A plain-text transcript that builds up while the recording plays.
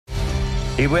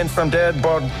He went from dead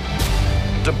bod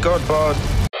to good bod.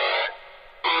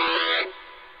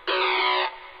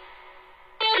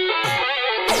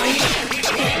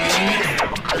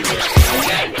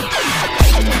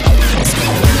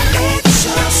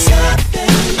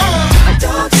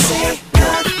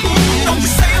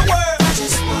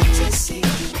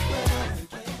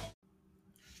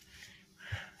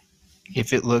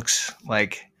 If it looks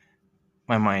like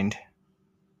my mind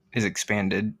is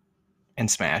expanded and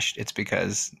smashed, it's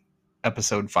because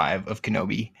episode 5 of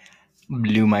Kenobi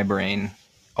blew my brain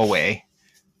away,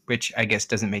 which I guess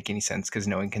doesn't make any sense because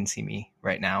no one can see me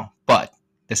right now. But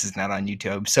this is not on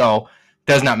YouTube, so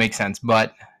does not make sense,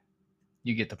 but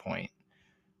you get the point.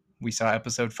 We saw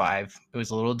episode 5. It was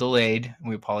a little delayed.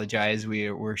 We apologize.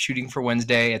 We're shooting for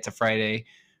Wednesday. It's a Friday.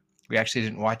 We actually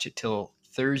didn't watch it till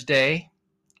Thursday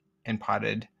and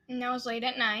potted. And that was late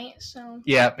at night, so.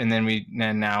 Yeah, and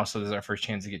then now, so this is our first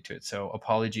chance to get to it. So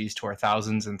apologies to our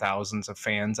thousands and thousands of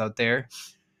fans out there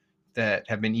that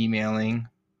have been emailing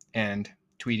and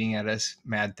tweeting at us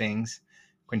mad things.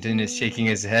 Quinton is shaking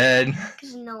his head.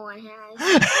 Because no one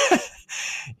has.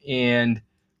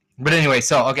 But anyway,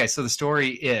 so the story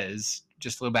is,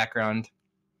 just a little background.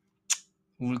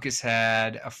 Lucas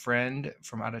had a friend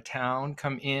from out of town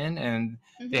come in, and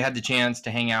they had the chance to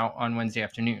hang out on Wednesday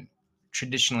afternoon.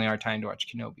 Traditionally our time to watch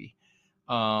Kenobi.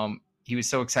 He was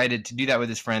so excited to do that with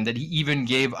his friend that he even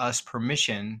gave us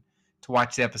permission to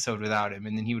watch the episode without him,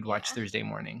 and then he would watch Thursday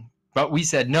morning. But we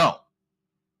said no.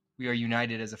 We are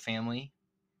united as a family,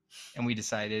 and we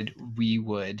decided we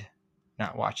would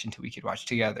not watch until we could watch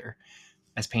together,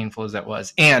 as painful as that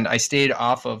was. And I stayed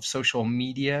off of social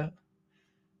media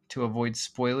to avoid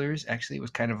spoilers. Actually, it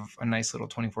was kind of a nice little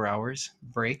 24 hours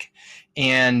break,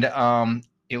 and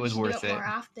it was worth it. More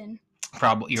often.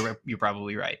 Probably, you're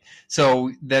probably right.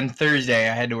 So then Thursday,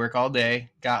 I had to work all day.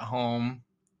 Got home.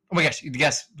 Oh my gosh!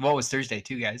 Guess what was Thursday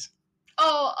too, guys?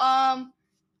 Oh,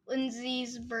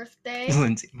 Lindsay's birthday.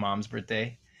 Mom's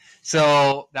birthday.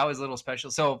 So that was a little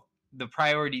special. So the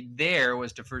priority there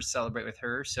was to first celebrate with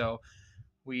her. So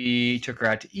we took her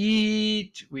out to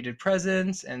eat. We did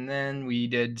presents, and then we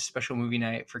did special movie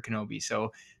night for Kenobi.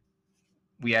 So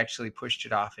we actually pushed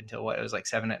it off until it was like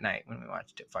 7 at night when we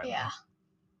watched it finally. Yeah.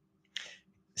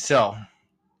 So,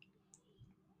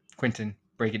 Quinton,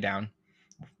 break it down.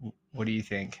 What do you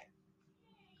think?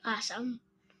 Awesome.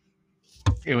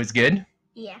 It was good?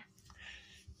 Yeah.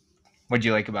 What'd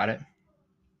you like about it?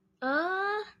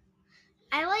 I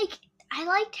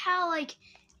liked how I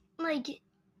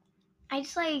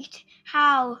just liked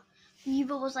how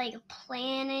Eva was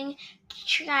planning to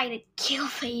try to kill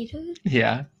Vader.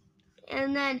 Yeah.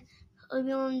 And then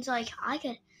Obi-Wan's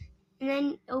and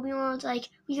then Obi-Wan's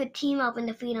we could team up and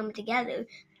defeat them together.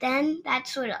 Then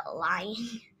that's sort of lying.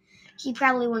 He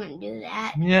probably wouldn't do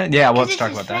that. Yeah, we'll have to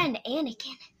talk about that. His friend,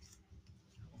 Anakin.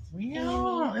 Yeah,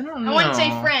 I don't know. I wouldn't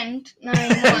say friend, not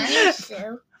anymore.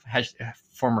 So.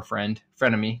 Former friend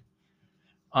of me.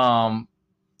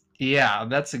 Yeah,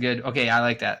 that's a good. Okay, I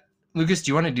like that. Lucas, do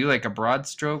you want to do a broad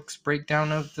strokes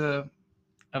breakdown of the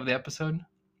episode?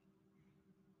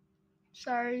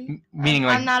 Sorry. Meaning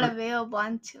I'm not available.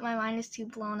 My mind is too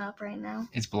blown up right now.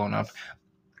 It's blown up.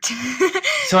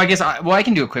 So I guess I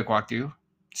can do a quick walkthrough.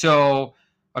 So,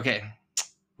 okay,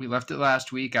 we left it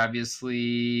last week.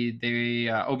 Obviously,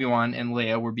 Obi-Wan and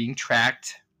Leia were being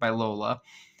tracked by Lola.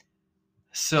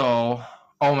 So,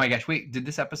 oh my gosh, wait, did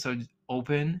this episode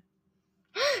open?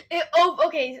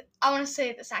 Okay, I want to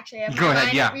say this actually. Go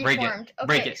ahead, yeah, break it. Okay,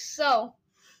 Break it. So,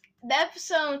 the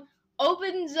episode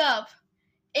opens up.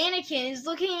 Anakin is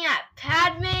looking at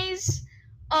Padme's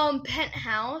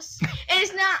penthouse, and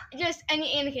it's not just any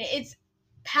Anakin. It's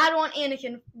Padawan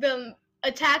Anakin from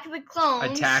Attack of the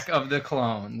Clones. Attack of the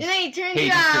Clones. And then he turns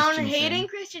Hayden around, Christensen. Hayden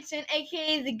Christensen,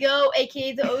 a.k.a. the GO,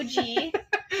 a.k.a. the OG.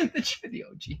 the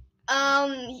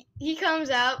OG. He comes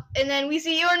out, and then we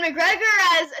see Ewan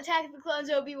McGregor as Attack of the Clones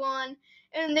Obi-Wan,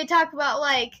 and they talk about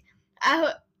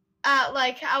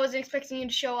I wasn't expecting you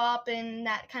to show up and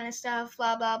that kind of stuff,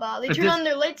 blah blah blah. They turn on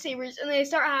their lightsabers and they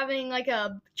start having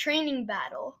a training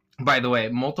battle. By the way,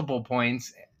 multiple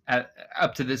points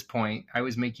up to this point, I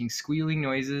was making squealing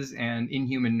noises and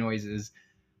inhuman noises.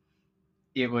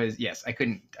 It was I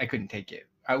couldn't take it.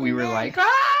 We were like,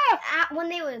 ah! When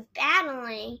they were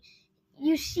battling,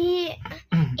 you see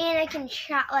Anakin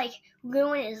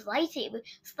ruin his lightsaber.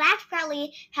 So that's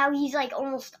probably how he's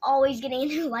almost always getting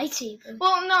into a lightsaber.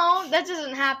 Well, no, that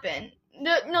doesn't happen.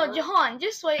 No, Jahan,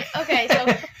 just wait. Okay, so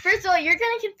first of all, you're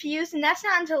gonna confuse, and that's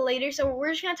not until later. So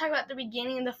we're just gonna talk about the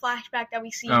beginning of the flashback that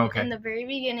we see in the very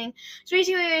beginning. So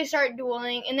basically, they start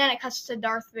dueling, and then it cuts to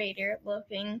Darth Vader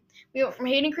looking. We went from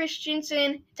Hayden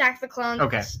Christensen, Attack the Clones,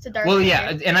 to Darth Vader. Well,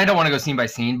 yeah, and I don't want to go scene by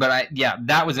scene, but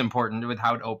that was important with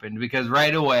how it opened, because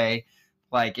right away,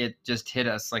 like, it just hit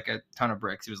us like a ton of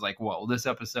bricks. It was like, whoa, this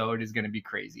episode is gonna be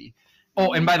crazy.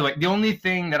 Oh, and by the way, the only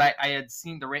thing that I had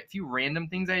seen, the few random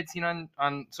things I had seen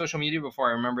on social media before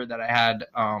I remembered that I had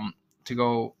to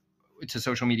go to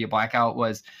social media blackout,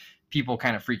 was people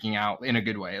kind of freaking out in a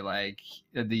good way. Like,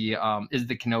 the is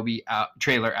the Kenobi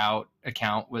trailer out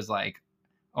account was like,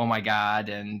 oh my God.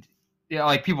 And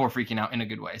like, people were freaking out in a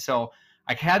good way. So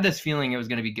I had this feeling it was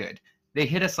going to be good. They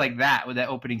hit us like that with that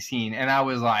opening scene. And I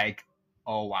was like,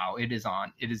 oh, wow, it is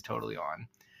on. It is totally on.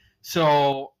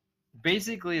 So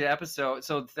basically the episode,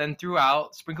 so then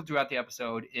sprinkled throughout the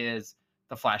episode is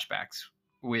the flashbacks,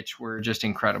 which were just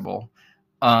incredible.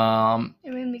 It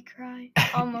made me cry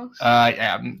almost.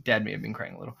 Yeah, Dad may have been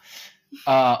crying a little,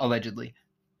 allegedly.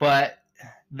 But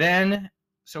then,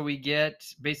 so we get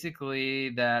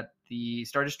basically that the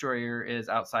Star Destroyer is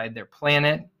outside their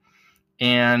planet,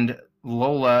 and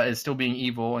Lola is still being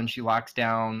evil, and she locks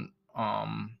down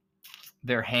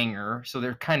their hangar. So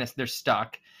they're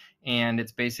stuck. And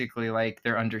it's basically like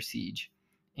they're under siege.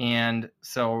 And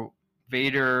so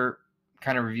Vader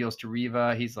kind of reveals to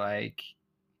Reva, he's like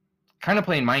kind of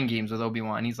playing mind games with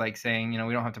Obi-Wan. He's like saying,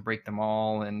 we don't have to break them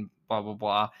all and blah, blah,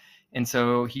 blah. And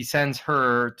so he sends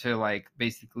her to like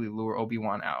basically lure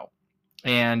Obi-Wan out.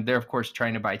 And they're, of course,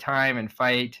 trying to buy time and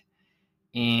fight.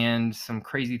 And some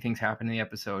crazy things happen in the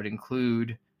episode,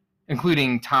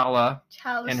 including Tala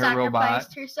and her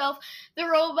robot. Herself. The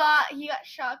robot, he got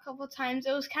shot a couple times.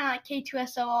 It was kind of like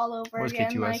K2SO all over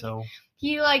again. What was K2SO? Like,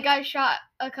 he got shot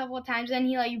a couple of times, and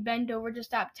he bent over to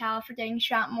stop Tala for getting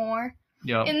shot more.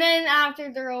 Yep. And then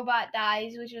after the robot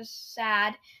dies, which was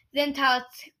sad, then Tala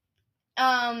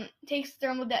takes the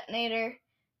thermal detonator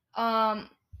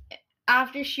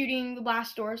after shooting the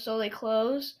blast door, so they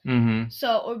close. Mm-hmm.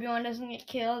 So Obi-Wan doesn't get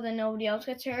killed and nobody else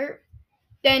gets hurt.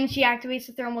 Then she activates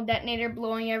the thermal detonator,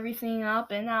 blowing everything up,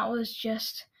 and that was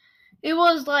just... It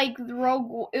was like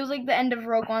the end of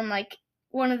Rogue One, like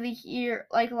one of the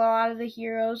a lot of the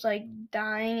heroes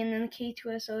dying, and then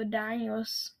K2SO dying. It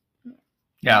was...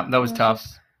 Yeah, that was tough.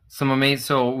 Some amazing.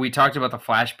 So we talked about the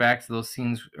flashbacks, those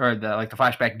scenes, or the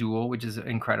flashback duel, which is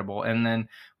incredible. And then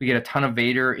we get a ton of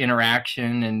Vader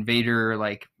interaction and Vader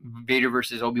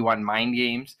versus Obi-Wan mind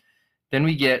games. Then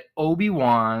we get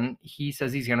Obi-Wan. He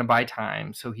says he's gonna buy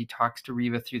time, so he talks to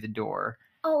Reva through the door.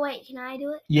 Oh wait, can I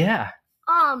do it? Yeah.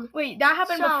 Wait, that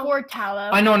happened before Tala.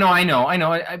 I know.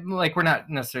 We're not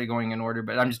necessarily going in order,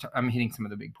 but I'm hitting some of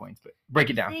the big points. But break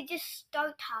it down. They just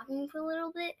start talking for a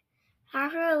little bit.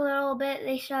 After a little bit,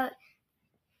 they start.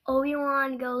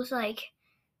 Obi-Wan goes Reva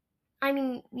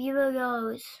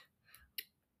goes.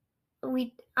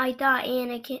 I thought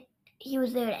Anakin. He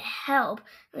was there to help,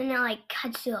 and then it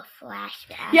cuts to a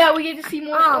flashback. Yeah, we get to see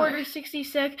more Order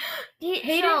 66.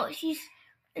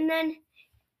 And then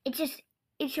it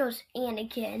shows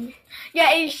Anakin.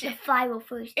 Yeah, it's the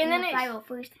 501st. And then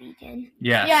 501st region.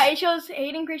 Yeah. Yeah, it shows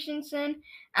Hayden Christensen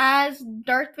as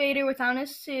Darth Vader without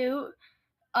his suit,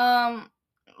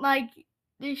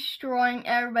 destroying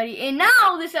everybody. And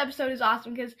now this episode is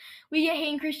awesome because we get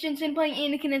Hayden Christensen playing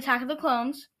Anakin in Attack of the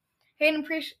Clones. Hayden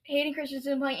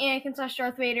Christensen playing Anakin /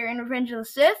 Darth Vader in Revenge of the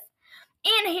Sith,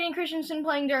 and Hayden Christensen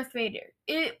playing Darth Vader.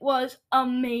 It was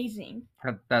amazing.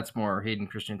 That's more Hayden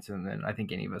Christensen than I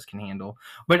think any of us can handle.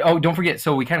 But don't forget,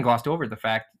 so we kind of glossed over the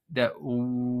fact that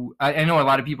I know a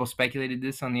lot of people speculated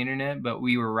this on the internet, but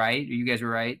we were right, or you guys were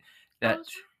right, that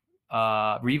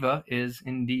Reva is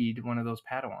indeed one of those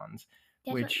Padawans.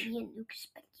 That's which what me and Luke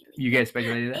speculated. You guys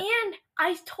speculated that? And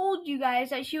I told you guys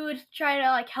that she would try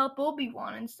to help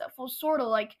Obi-Wan and stuff. Well, sort of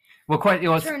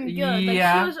turn good.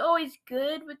 Yeah. She was always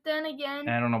good, but then again,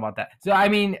 I don't know about that. So I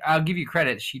mean, I'll give you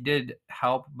credit. She did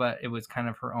help, but it was kind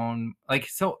of her own.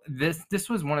 So this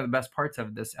was one of the best parts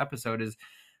of this episode is,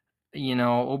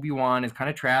 Obi-Wan is kind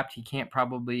of trapped. He can't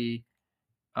probably.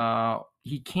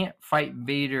 He can't fight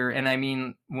Vader, and I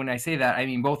mean, when I say that, I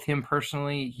mean both him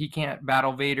personally, he can't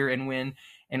battle Vader and win,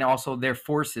 and also their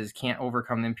forces can't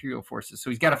overcome the Imperial forces.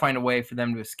 So he's got to find a way for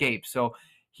them to escape. So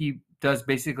he does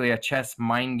basically a chess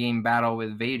mind game battle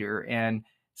with Vader, and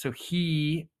so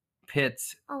he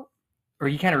pits, or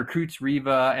he kind of recruits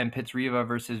Reva and pits Reva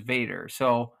versus Vader.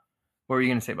 So what were you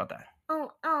going to say about that?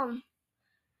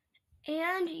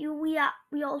 And we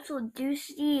also do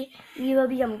see Reva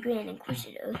become Grand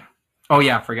Inquisitor. Oh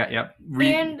yeah, I forgot. Yep.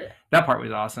 And that part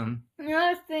was awesome.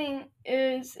 another thing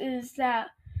is that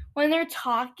when they're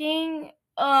talking,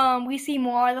 we see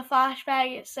more of the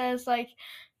flashback. It says like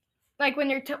when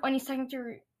when he's talking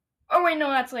to. Oh wait, no,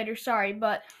 that's later. Sorry,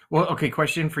 but. Well, okay.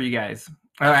 Question for you guys.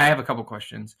 I have a couple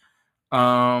questions.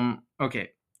 Okay.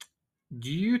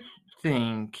 Do you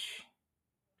think?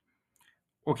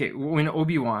 Okay, when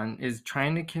Obi-Wan is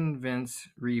trying to convince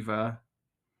Reva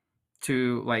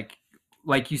to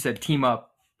like you said, team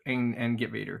up and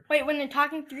get Vader. Wait, when they're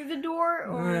talking through the door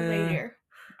or later?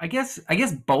 I guess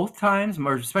both times,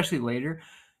 or especially later.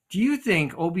 Do you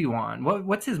think Obi-Wan?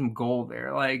 What's his goal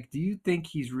there? Like, do you think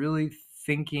he's really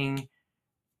thinking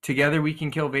together we can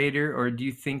kill Vader, or do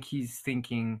you think he's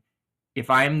thinking if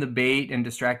I'm the bait and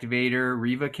distract Vader,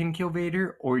 Reva can kill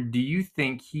Vader? Or do you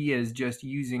think he is just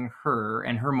using her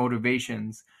and her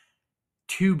motivations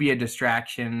to be a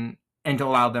distraction and to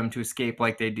allow them to escape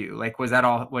like they do? Like, was that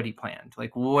all what he planned?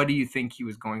 Like, what do you think he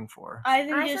was going for? I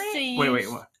think just to use. Wait.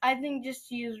 I think just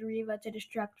to use Reva to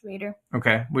distract Vader.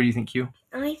 Okay, what do you think, Hugh?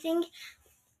 I think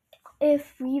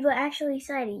if Reva actually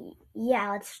said,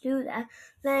 "Yeah, let's do that,"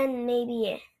 then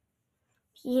maybe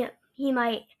he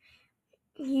might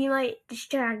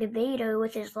distract Vader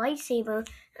with his lightsaber,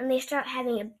 and they start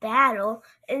having a battle,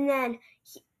 and then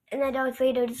Darth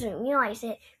Vader doesn't realize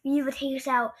it. Reva takes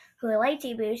out her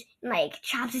lightsabers and like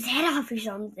chops his head off or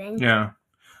something. Yeah.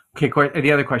 Okay.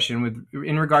 The other question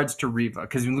in regards to Reva,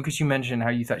 because Lucas, you mentioned how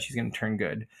you thought she's going to turn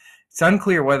good. It's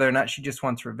unclear whether or not she just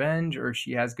wants revenge or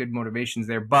she has good motivations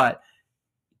there. But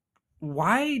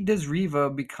why does Reva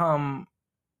become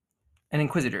an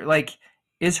Inquisitor? Like,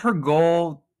 is her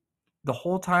goal the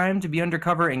whole time to be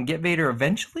undercover and get Vader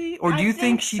eventually? Or do you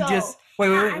think she so. just... Wait,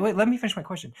 let me finish my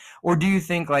question. Or do you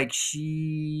think, like,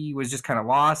 she was just kind of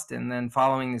lost and then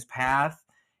following this path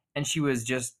and she was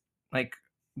just, like,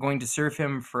 going to serve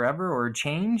him forever or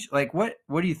change? Like, what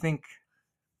do you think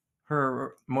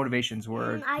her motivations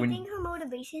were? I think her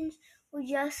motivations were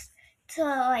just to,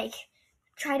 like,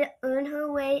 try to earn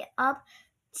her way up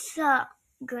to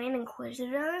Grand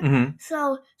Inquisitor,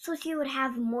 so she would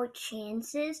have more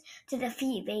chances to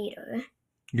defeat Vader.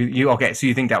 Okay, so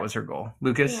you think that was her goal,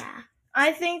 Lucas? Yeah.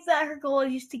 I think that her goal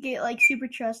is just to get like super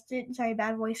trusted. Sorry,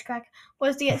 bad voice crack.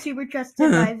 Was to get super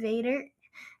trusted by Vader,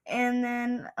 and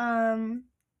then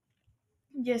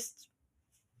just.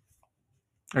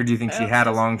 Or do you think she had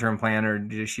a long-term plan,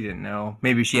 or she didn't know?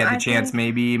 Maybe she had the chance.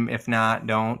 Maybe if not,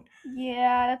 don't.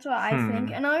 Yeah, that's what I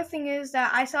think. Another thing is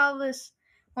that I saw this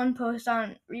one post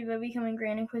on Reva becoming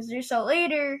Grand Inquisitor. So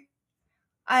later,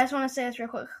 I just want to say this real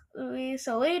quickly.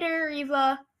 So later,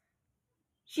 Reva,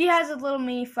 she has a little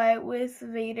mini fight with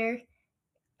Vader.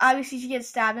 Obviously, she gets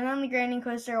stabbed, and then the Grand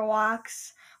Inquisitor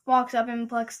walks up and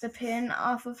plucks the pin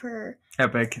off of her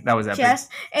epic. That was epic. chest.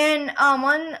 And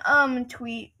one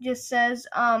tweet just says,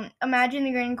 imagine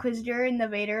the Grand Inquisitor and the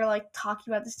Vader like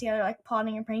talking about this together, like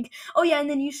plotting a prank. Oh yeah, and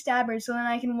then you stab her, so then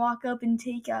I can walk up and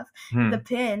take off the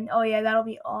pin. Oh yeah, that'll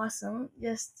be awesome.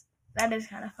 Just that is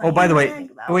kind of funny. Oh, by the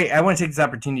way, I want to take this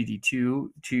opportunity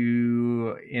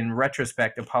to in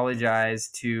retrospect apologize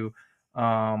to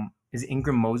is it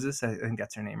Ingram Moses? I think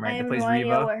that's her name, right? I have that plays no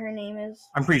idea Reva. what her name is.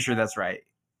 I'm pretty sure that's right.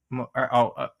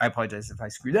 I apologize if I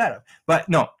screwed that up. But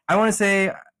no, I want to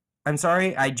say I'm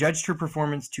sorry. I judged her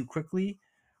performance too quickly.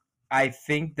 I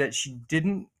think that she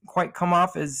didn't quite come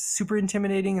off as super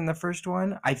intimidating in the first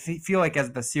one. I feel like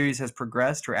as the series has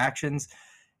progressed, her actions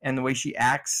and the way she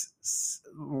acts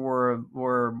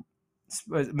were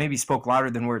maybe spoke louder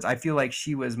than words. I feel like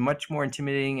she was much more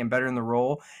intimidating and better in the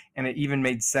role, and it even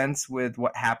made sense with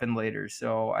what happened later.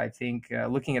 So I think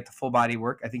looking at the full body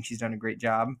work, I think she's done a great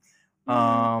job.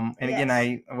 Again,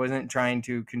 I wasn't trying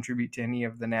to contribute to any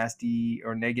of the nasty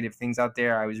or negative things out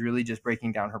there. I was really just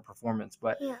breaking down her performance,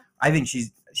 but I think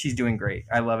she's doing great.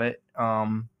 I love it.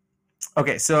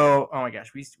 Okay, so oh my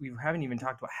gosh, we haven't even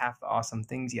talked about half the awesome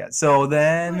things yet. So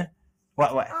then,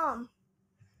 what?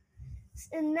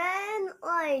 And then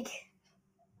like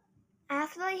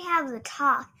after they have the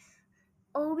talk,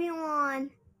 Obi-Wan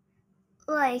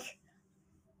like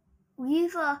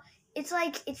Reva. It's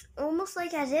almost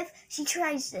like as if she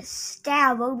tries to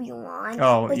stab Obi-Wan.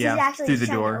 Oh, but yeah, she's actually through the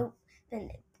trying door. To open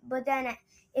it. But then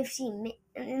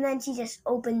and then she just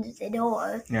opens the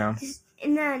door. Yeah.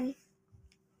 And then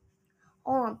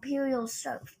all Imperials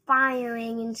start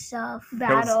firing and stuff.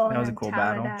 That was a cool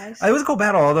battle. It was a cool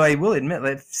battle, although I will admit,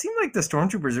 it seemed like the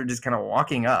stormtroopers are just kind of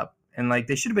walking up, and like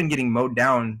they should have been getting mowed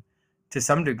down to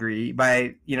some degree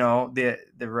by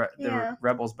the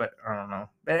rebels, but I don't know.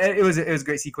 It was a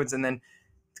great sequence, and then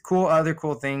other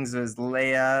cool things was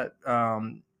Leia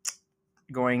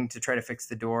going to try to fix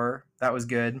the door. That was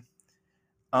good.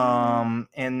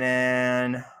 And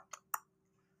then,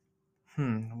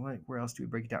 where else do we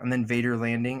break it down? And then Vader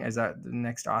landing. Is that the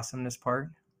next awesomeness part?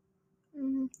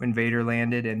 Mhm. When Vader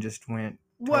landed and just went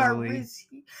Where totally. is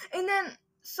he? And then,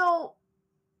 so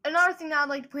another thing that I'd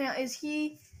like to point out is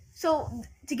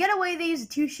to get away, they use a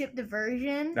 2-ship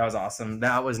diversion. That was awesome.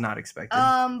 That was not expected.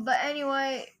 But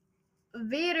anyway,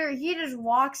 Vader, he just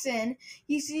walks in.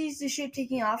 He sees the ship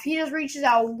taking off. He just reaches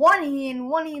out one hand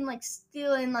like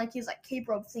still in like his like cape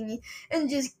rope thingy, and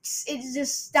it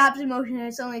just stops in motion and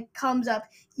it suddenly comes up.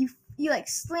 He like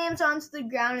slams onto the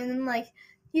ground and then like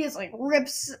he just like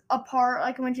rips apart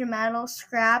like a bunch of metal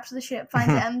scraps. The ship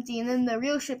finds it empty, and then the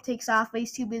real ship takes off, but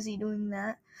he's too busy doing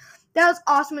that. That was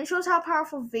awesome. It shows how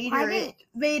powerful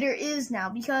Vader is now,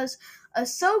 because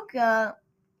Ahsoka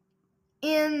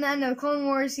in the Clone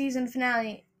Wars season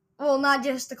finale, well, not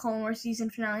just the Clone Wars season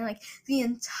finale, like the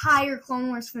entire Clone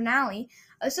Wars finale,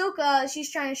 Ahsoka,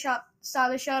 she's trying to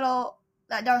stop the shuttle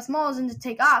that Darth Maul is in to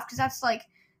take off, because that's like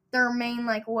their main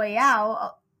like way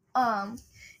out.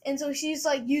 And so she's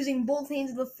like using both hands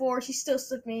of the Force. She's still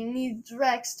slipping. And needs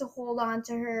Rex to hold on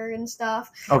to her and stuff.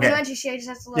 Okay. And eventually she just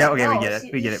has to let we go. get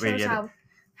it. We get it. How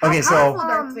Okay, so powerful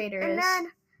Darth Vader is. And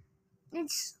then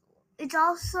it's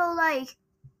also like,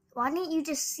 why didn't you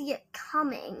just see it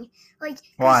coming? Like, 'cause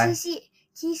why?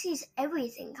 He sees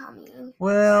everything coming.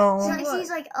 Well, So he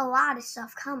sees like a lot of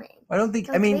stuff coming. I don't think.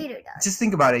 Like I mean, Vader does. just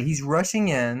think about it. He's rushing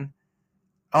in.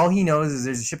 All he knows is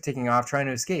there's a ship taking off, trying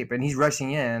to escape, and he's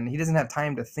rushing in. He doesn't have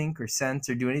time to think or sense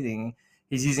or do anything.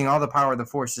 He's using all the power of the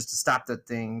Force just to stop that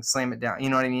thing, slam it down. You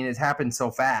know what I mean? It happened so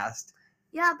fast.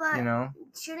 Yeah, but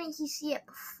Shouldn't he see it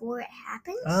before it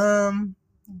happens?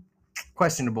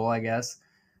 Questionable, I guess.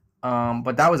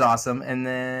 But that was awesome. And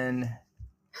then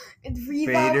It's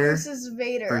Reva Vader versus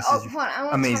Vader. versus- Hold on, I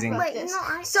want amazing. to talk about Wait, this.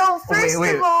 no, So first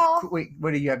of all, wait,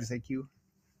 what do you have to say, Q?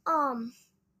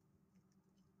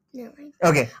 No.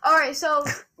 Okay. all right. So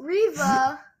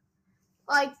Reva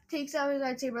like takes out his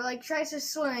lightsaber, like tries to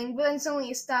swing, but then suddenly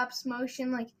it stops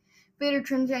motion. Like Vader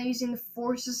turns around using the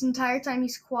Force this entire time.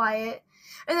 He's quiet,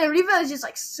 and then Reva is just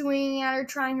like swinging at her,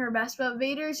 trying her best, but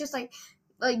Vader is just like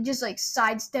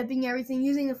sidestepping everything,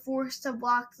 using the Force to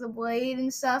block the blade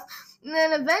and stuff. And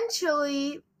then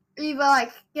eventually Reva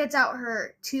like gets out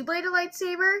her 2-bladed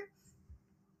lightsaber,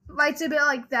 lights a bit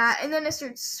like that, and then it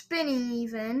starts spinning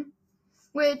even.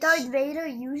 Which Darth Vader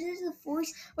uses the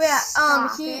Force.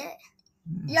 He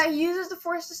uses the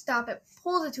Force to stop it,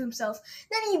 pulls it to himself.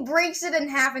 Then he breaks it in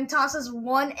half and tosses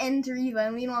one end to Reva,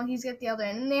 and meanwhile he's got the other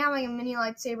end. And they have like a mini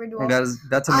lightsaber duel.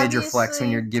 That's a major flex when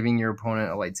Obviously- you're giving your opponent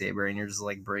a lightsaber and you're just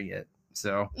like, bring it.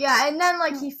 So Yeah, and then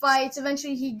like he fights.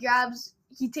 Eventually he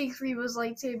takes Reva's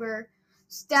lightsaber,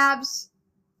 stabs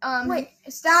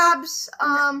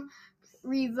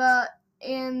Reva,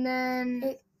 and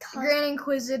then Grand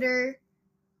Inquisitor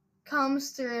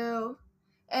comes through,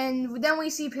 and then we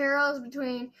see parallels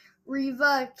between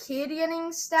Reva kid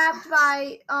getting stabbed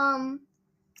by well,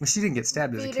 she didn't get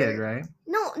stabbed as a kid, Vader. right?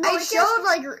 No,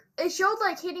 it showed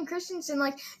like Hayden Christensen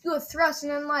like do a thrust,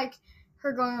 and then like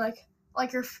her going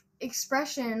like her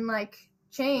expression like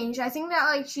change. I think that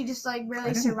like she just like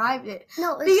really survived it.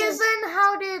 No, Because then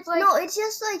how did like no, it's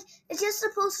just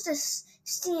supposed to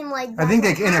seem like. I think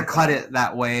they happened. intercut it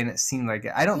that way, and it seemed like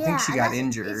it. I don't think she got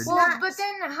injured. it's well, not- but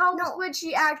then how would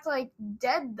she act like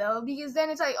dead though? Because then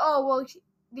it's like, oh well,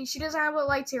 she doesn't have a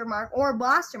lightsaber mark or a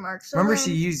blaster mark. So Remember,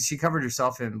 then, she covered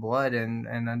herself in blood and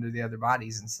under the other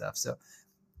bodies and stuff. So,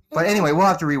 but anyway, we'll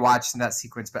have to rewatch that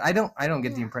sequence. But I don't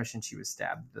get the impression she was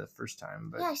stabbed the first time.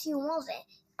 But Yeah, she wasn't.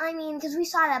 I mean, because we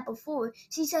saw that before.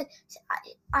 She said,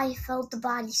 I felt the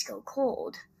bodies go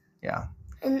cold. Yeah.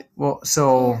 And well,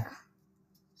 so yeah.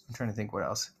 I'm trying to think what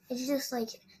else. It's just like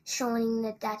showing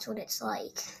that that's what it's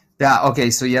like. Yeah. Okay.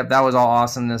 So yep, that was all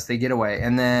awesomeness. They get away,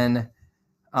 and then,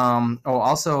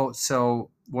 also, so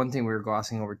one thing we were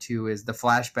glossing over too is the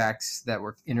flashbacks that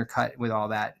were intercut with all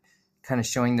that, kind of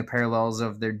showing the parallels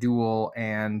of their duel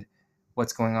and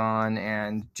what's going on,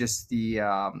 and just the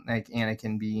like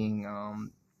Anakin being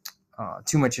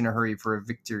too much in a hurry for a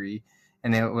victory,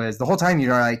 and it was the whole time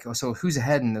you're like, oh, so who's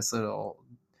ahead in this little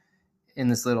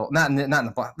not in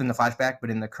the flashback, but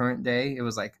in the current day, it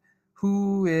was like,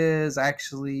 who is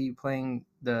actually playing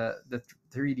the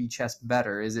 3D chess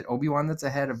better? Is it Obi-Wan that's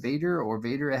ahead of Vader, or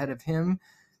Vader ahead of him?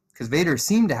 Because Vader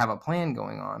seemed to have a plan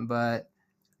going on, but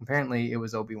apparently it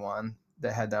was Obi-Wan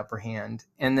that had the upper hand.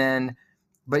 And then,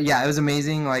 but yeah, it was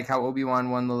amazing, like how Obi-Wan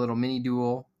won the little mini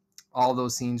duel. All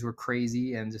those scenes were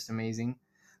crazy and just amazing.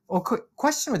 Well,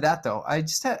 question with that though, I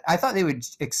thought they would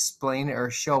explain it or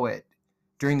show it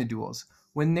during the duels.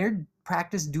 when they're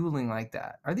practice dueling like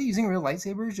that, are they using real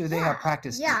lightsabers or do they have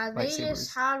practice Yeah, they lightsabers?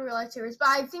 just had real lightsabers. But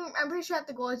I'm pretty sure that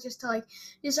the goal is just to like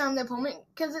disarm the opponent,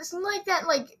 because it seemed like that,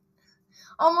 like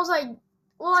almost like,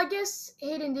 well, I guess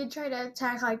Hayden did try to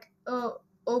attack like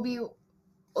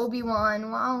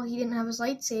Obi-Wan while he didn't have his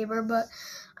lightsaber, but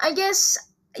I guess,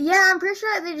 yeah, I'm pretty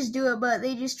sure that they just do it, but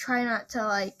they just try not to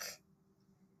like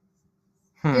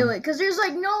do it, because there's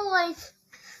like no like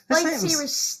lightsaber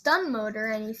stun mode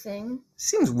or anything.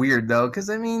 Seems weird though, because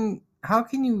I mean, how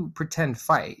can you pretend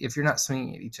fight if you're not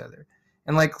swinging at each other?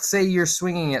 And like, say you're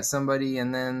swinging at somebody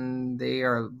and then they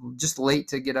are just late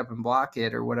to get up and block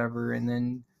it or whatever, and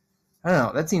then I don't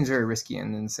know. That seems very risky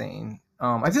and insane.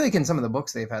 I feel like in some of the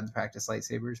books they've had to practice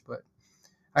lightsabers, but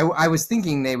I was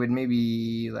thinking they would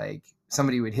maybe like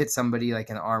somebody would hit somebody like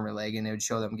an arm or leg and they would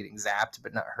show them getting zapped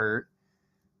but not hurt.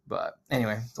 But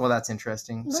anyway, well, that's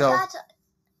interesting. But so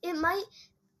it might.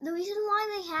 The reason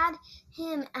why they had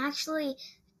him actually,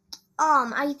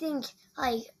 I think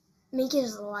like make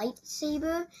his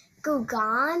lightsaber go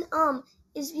gone,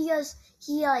 is because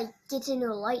he like gets into a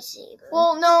lightsaber.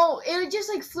 Well, no, it just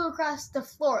like flew across the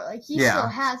floor. Like he still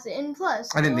has it, and plus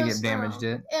I didn't think it damaged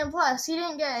it. And plus, he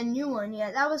didn't get a new one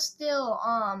yet. That was still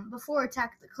before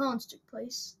Attack of the Clones took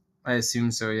place. I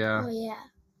assume so, yeah. Oh yeah.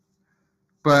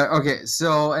 But okay,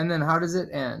 so and then how does it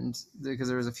end? Because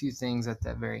there was a few things at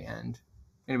that very end.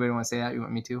 Anybody want to say that? You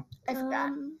want me to? I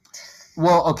forgot.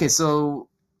 Well, okay, so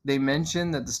they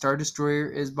mentioned that the Star Destroyer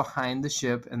is behind the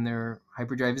ship and their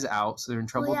hyperdrive is out, so they're in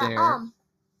trouble there.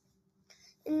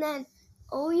 And then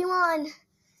Obi-Wan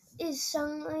is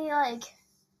suddenly like,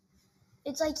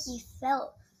 it's like he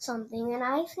felt something, and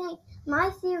I think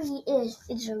my theory is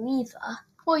it's a Reva.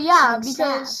 Well, yeah,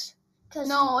 because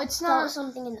no, he it's felt not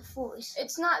something in the Force.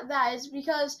 It's not that. It's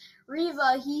because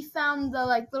Reva, he found the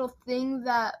like little thing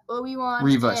that Obi-Wan.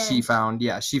 She found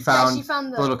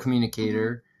the little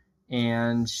communicator,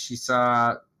 and she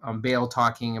saw Bail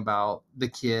talking about the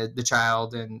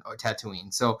child, and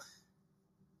Tatooine. So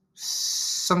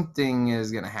something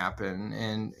is gonna happen,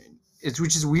 and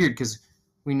which is weird because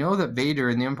we know that Vader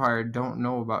and the Empire don't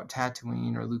know about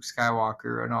Tatooine or Luke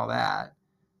Skywalker and all that.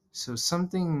 So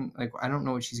something like, I don't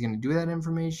know what she's gonna do with that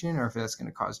information, or if that's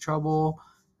gonna cause trouble.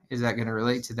 Is that gonna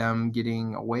relate to them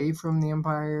getting away from the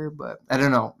Empire? But I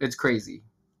don't know. It's crazy.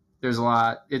 There's a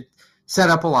lot. It set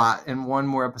up a lot, and one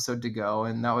more episode to go,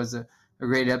 and that was a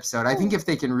great episode. I think if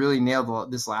they can really nail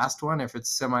this last one, if it's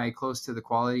semi-close to the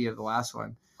quality of the last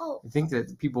one, I think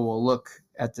that people will look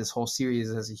at this whole series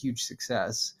as a huge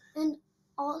success. And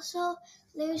also,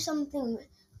 there's something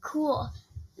cool.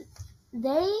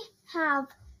 They have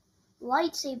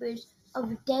lightsabers of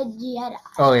dead Jedi.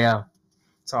 Oh, yeah.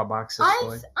 Saw a box of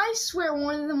I swear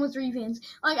one of them was Revan's.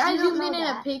 Like, I zoomed in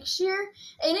a picture,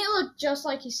 and it looked just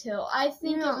like his hill. I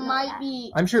think it might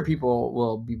be... I'm sure people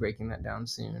will be breaking that down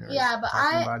soon. Yeah, but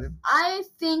I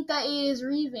think that it is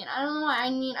Revan. I don't know why. I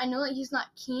mean, I know that he's not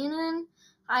canon.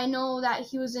 I know that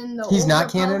he was in the He's Old not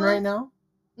Republic. canon right now?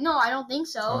 No, I don't think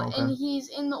so. Oh, okay. And he's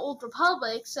in the Old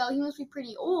Republic, so he must be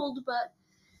pretty old, but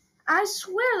I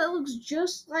swear that looks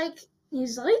just like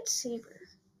his lightsaber.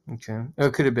 Okay.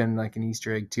 It could have been like an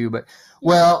Easter egg too, but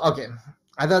well, okay.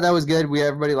 I thought that was good.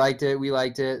 Everybody liked it. We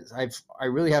liked it. I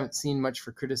really haven't seen much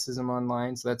for criticism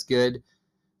online, so that's good.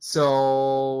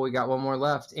 So we got one more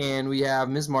left, and we have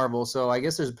Ms. Marvel. So I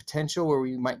guess there's a potential where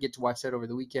we might get to watch that over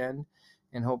the weekend,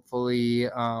 and hopefully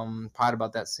pod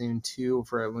about that soon too,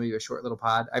 for maybe a short little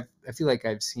pod. I feel like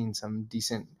I've seen some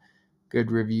decent,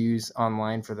 good reviews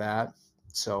online for that.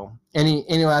 So any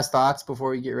last thoughts before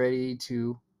we get ready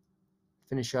to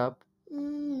finish up?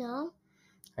 No.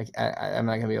 I'm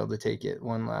not gonna be able to take it.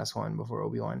 One last one before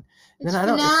Obi-Wan. It's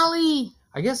finale.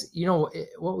 I guess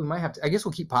what we might have to. I guess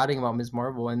we'll keep potting about Ms.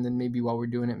 Marvel, and then maybe while we're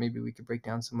doing it, maybe we could break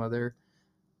down some other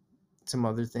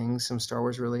things, some Star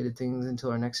Wars related things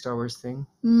until our next Star Wars thing.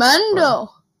 Mando.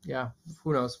 Yeah,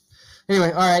 who knows?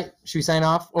 Anyway, all right. Should we sign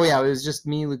off? Oh yeah, it was just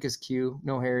me, Lucas Q,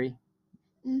 no Harry,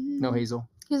 no Hazel.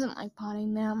 He doesn't like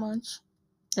potting that much.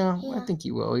 No, yeah. I think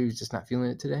he will. He was just not feeling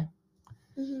it today.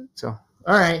 So,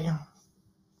 all right.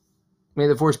 May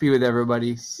the Force be with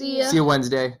everybody. See ya. See you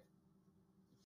Wednesday.